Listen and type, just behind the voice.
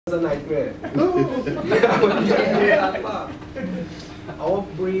a nightmare. Our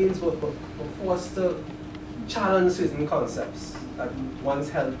brains were forced to challenge certain concepts that once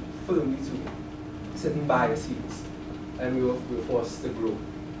held firmly to certain biases, and we were forced to grow.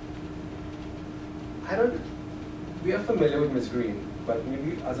 We are familiar with Ms. Green, but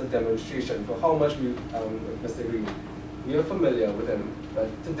maybe as a demonstration for how much with Mr. Green, we are familiar with him, but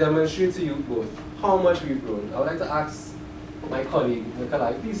to demonstrate to you both how much we've grown, I would like to ask my colleague,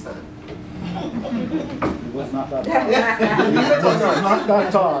 Nikolai, please stand. He was not that tall. He was not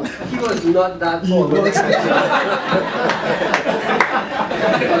that tall. He was not that tall.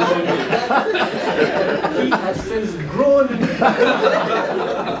 He has since grown.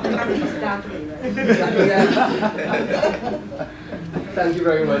 Thank you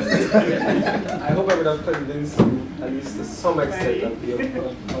very much. I hope I would have convinced you, at least to some extent, of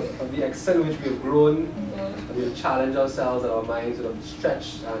the extent in which we have grown, and we have challenged ourselves, and our minds would have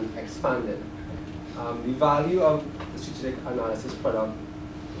stretched and expanded. The value of the strategic analysis product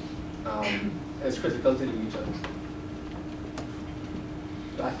is critical to the region.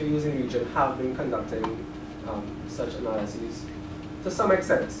 The FAUs in the region have been conducting such analyses to some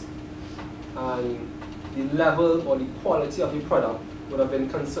extent, and the level or the quality of the product would have been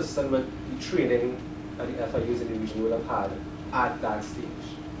consistent with the training that the FIUs in the region would have had at that stage.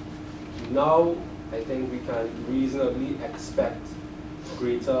 Now, I think we can reasonably expect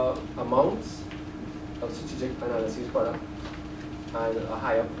greater amounts of strategic analysis product and a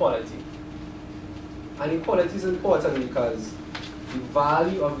higher quality. And the quality is important because the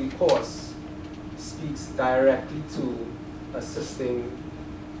value of the course speaks directly to assisting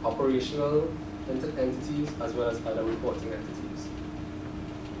operational entities as well as other reporting entities.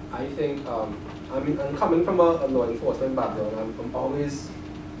 I think, I'm coming from a law enforcement background. I'm always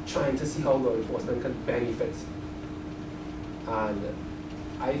trying to see how law enforcement can benefit. And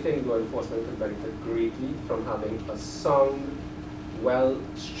I think law enforcement can benefit greatly from having a sound,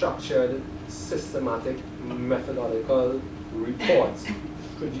 well-structured, systematic, methodological report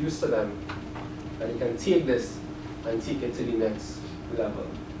produced to them. And you can take this and take it to the next level.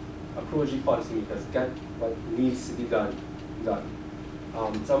 Approach the policymakers, get what needs to be done.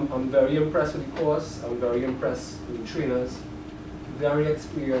 So I'm very impressed with the course. I'm very impressed with the trainers. Very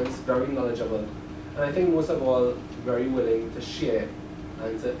experienced, very knowledgeable, and I think most of all, very willing to share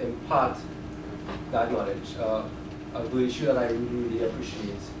and to impart that knowledge, a virtue that I really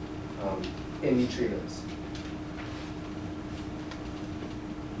appreciate in the trainers.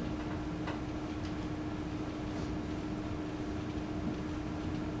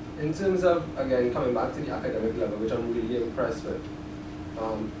 In terms of, again, coming back to the academic level, which I'm really impressed with,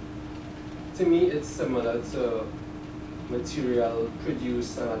 to me it's similar to material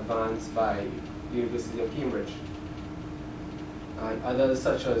produced and advanced by the University of Cambridge and others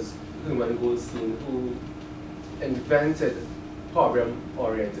such as Herman Goldstein, who invented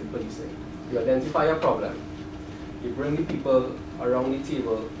problem-oriented policing. You identify a problem, you bring the people around the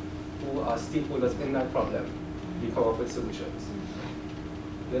table who are stakeholders in that problem, you come up with solutions.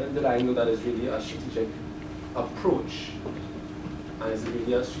 Little did I know that is really a strategic approach, and it's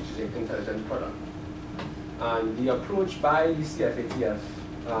really a strategic intelligent product. And the approach by the CFATF,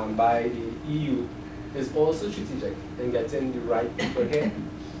 by the EU, is also strategic in getting the right people here.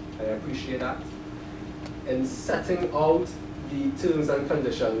 I appreciate that. In setting out the terms and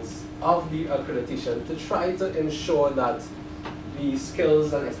conditions of the accreditation to try to ensure that the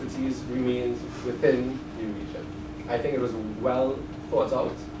skills and expertise remains within the region. I think it was well thought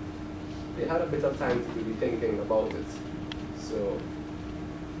out. They had a bit of time to really thinking about it. So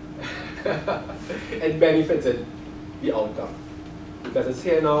it benefited the outcome. Because it's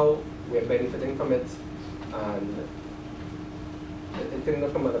here now, we're benefiting from it, and it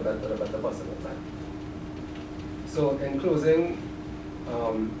can come at a better possible time. So in closing, I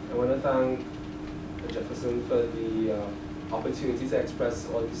want to thank Jefferson for the opportunity to express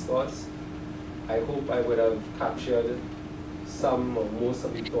all these thoughts. I hope I would have captured some or most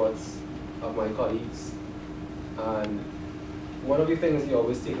of the thoughts of my colleagues. And one of the things you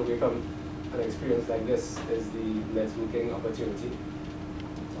always take away from an experience like this is the networking opportunity.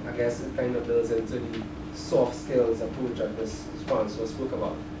 I guess it kind of builds into the soft skills approach that Ms. Francois spoke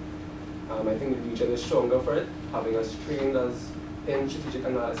about. I think the region is stronger for it, having us trained as in strategic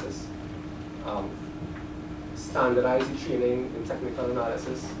analysis, standardize the training in technical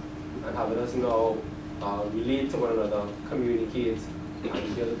analysis, and having us now relate to one another, communicate,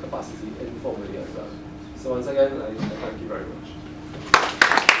 and build capacity informally as well. So once again, I thank you very much.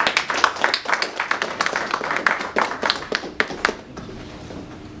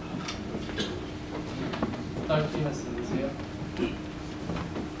 Thank you, Mr. Lucia.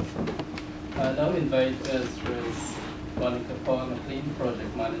 I now invite Ms. Monica Paul McLean,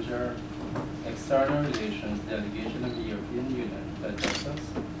 Project Manager, External Relations Delegation of the European Union, to address us.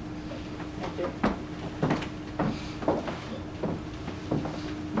 Thank you.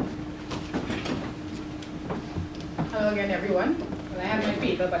 Hello again, everyone. Well, I have my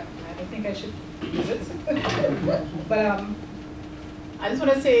paper, but I don't think I should use it. But I just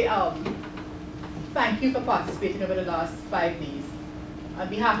want to say thank you for participating over the last 5 days on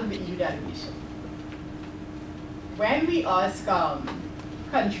behalf of the EU delegation. When we ask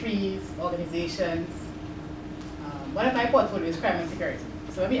countries, organizations, one of my portfolios is crime and security.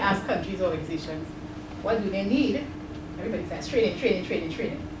 So when we ask countries, organizations, what do they need? Everybody says training, training, training,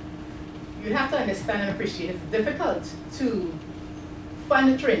 training. You have to understand and appreciate it's difficult to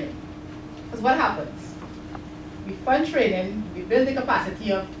fund training. Because what happens? We fund training, we build the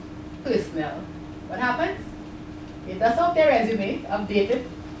capacity of personnel. What happens? They dust off their resume, update it,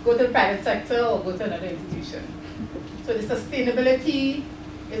 go to the private sector or go to another institution. So the sustainability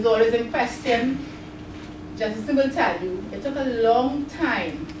is always in question. Justin will tell you, it took a long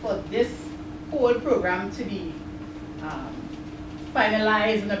time for this whole program to be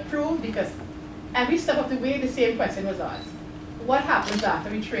finalized and approved, because every step of the way the same question was asked. What happens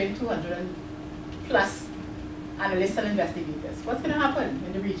after we train 200 plus analysts and investigators? What's going to happen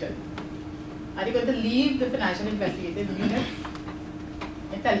in the region? Are they going to leave the financial investigative units,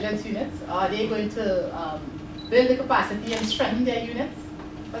 intelligence units? Are they going to build the capacity and strengthen their units?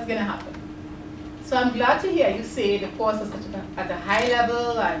 What's going to happen? So I'm glad to hear you say the course was at a high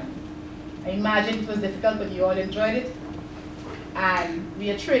level, and I imagine it was difficult, but you all enjoyed it. And we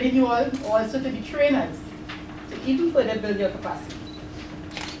are training you all also to be trainers, to even further build your capacity.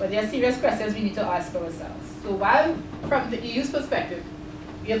 But there are serious questions we need to ask ourselves. So while from the EU's perspective,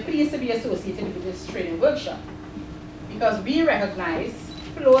 we are pleased to be associated with this training workshop, because we recognize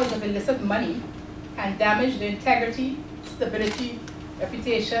flows of illicit money can damage the integrity, stability,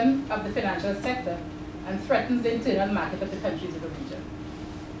 reputation of the financial sector and threatens the internal market of the countries of the region.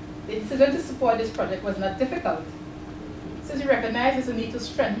 The decision to support this project was not difficult, since we recognize there's a need to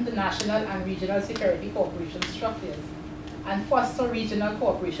strengthen the national and regional security cooperation structures and foster regional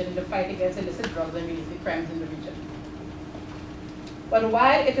cooperation in the fight against illicit drugs and related crimes in the region. But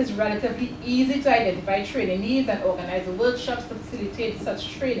while it is relatively easy to identify training needs and organize workshops to facilitate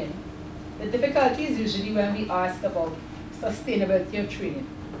such training, the difficulty is usually when we ask about sustainability of training.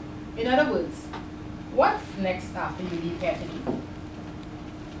 In other words, what's next after you leave here today?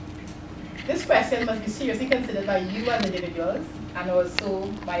 This question must be seriously considered by you as individuals and also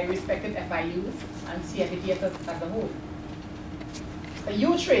by respective FIUs and CFAT as a whole. For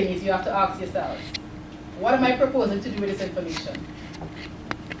you trainees, you have to ask yourselves, what am I proposing to do with this information?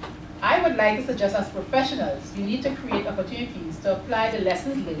 I would like to suggest as professionals, you need to create opportunities to apply the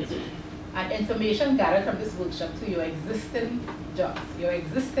lessons learned and information gathered from this workshop to your existing jobs,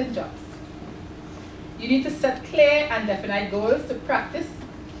 You need to set clear and definite goals to practice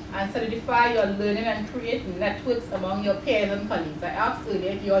and solidify your learning and create networks among your peers and colleagues. I asked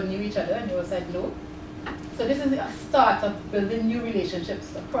earlier if you all knew each other and you all said no. So this is a start of building new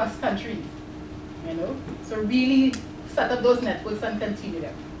relationships across countries, So really set up those networks and continue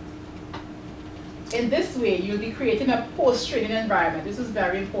them. In this way, you'll be creating a post-training environment. This is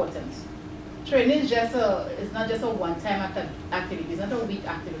very important. Training is not just a one-time activity. It's not a weak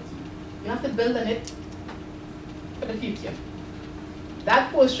activity. You have to build on it for the future.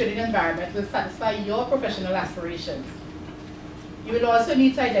 That post-training environment will satisfy your professional aspirations. You will also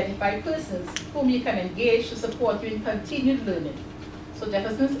need to identify persons whom you can engage to support you in continued learning. So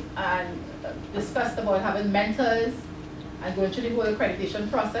Jefferson's discussed about having mentors and going through the whole accreditation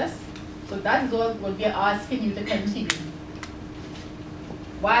process. So that's what we are asking you to continue.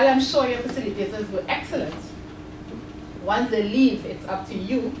 While I'm sure your facilitators were excellent, once they leave, it's up to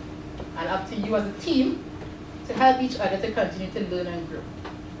you and up to you as a team to help each other to continue to learn and grow.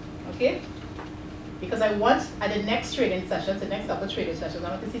 Okay? Because I want at the next training sessions, the next couple of training sessions, I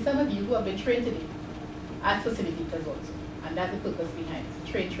want to see some of you who have been trained today as facilitators also. And that's the purpose behind it,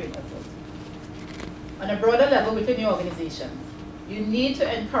 to train trainers also. On a broader level within your organizations, you need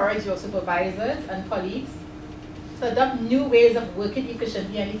to encourage your supervisors and colleagues to adopt new ways of working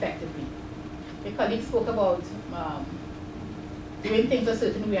efficiently and effectively. Your colleagues spoke about doing things a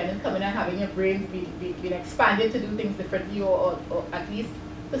certain way and then coming and having your brains being expanded to do things differently or at least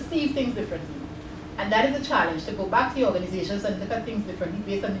perceive things differently. And that is a challenge, to go back to your organizations and look at things differently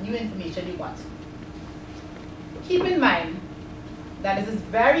based on the new information you want. Keep in mind that it is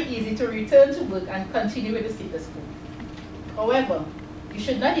very easy to return to work and continue with the status quo. However, you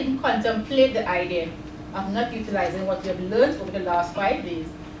should not even contemplate the idea of not utilizing what you have learned over the last 5 days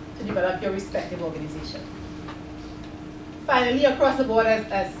to develop your respective organizations. Finally, across the board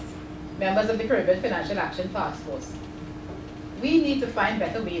as members of the Caribbean Financial Action Task Force, we need to find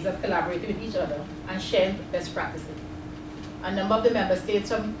better ways of collaborating with each other and sharing best practices. A number of the member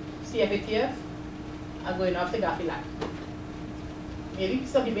states from CFATF are going off to GAFILAC. Maybe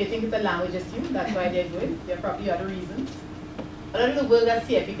some people think it's a language issue, that's why they're going. There are probably other reasons. A lot of the work that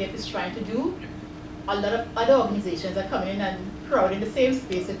CFATF is trying to do, a lot of other organizations are coming in and crowding the same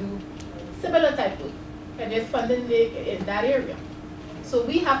space to do similar type work. And there's funding in that area. So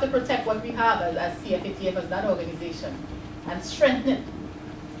we have to protect what we have as CFATF, as that organization, and strengthen it.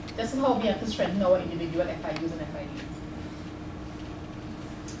 This is how we have to strengthen our individual FIUs and FIDs.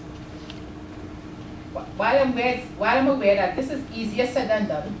 While I'm aware that this is easier said than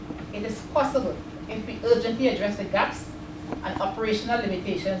done, it is possible if we urgently address the gaps and operational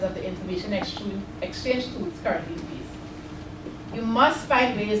limitations of the information exchange tools currently in place. You must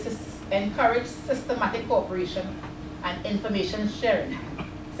find ways to encourage systematic cooperation and information sharing.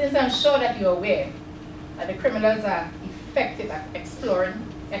 Since I'm sure that you're aware that the criminals are effective at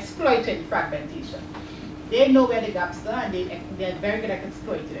exploiting fragmentation. They know where the gaps are and they're very good at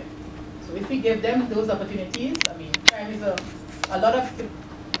exploiting it. So if we give them those opportunities, I mean, crime is a lot of the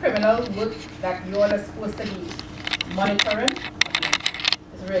criminal work that you all are supposed to be monitoring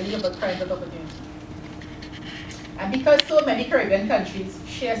is really about crimes of opportunity. And because so many Caribbean countries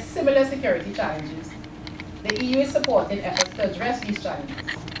share similar security challenges, the EU is supporting efforts to address these challenges.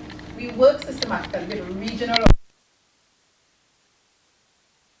 We work systematically with regional